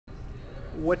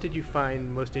What did you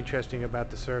find most interesting about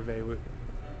the survey?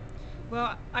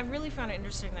 Well, I really found it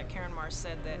interesting that Karen Mars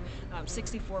said that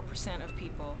 64% of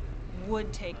people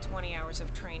would take 20 hours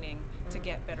of training to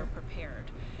get better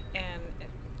prepared. And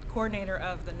coordinator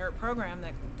of the NERT program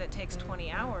that takes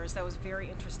 20 hours, that was very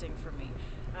interesting for me.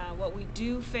 What we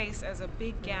do face as a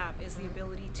big gap is the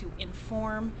ability to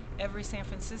inform every San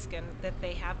Franciscan that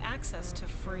they have access to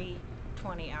free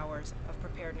 20 hours of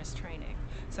preparedness training.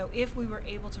 So if we were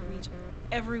able to reach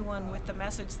everyone with the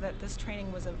message that this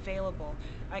training was available,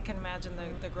 I can imagine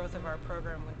the growth of our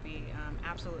program would be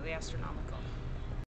absolutely astronomical.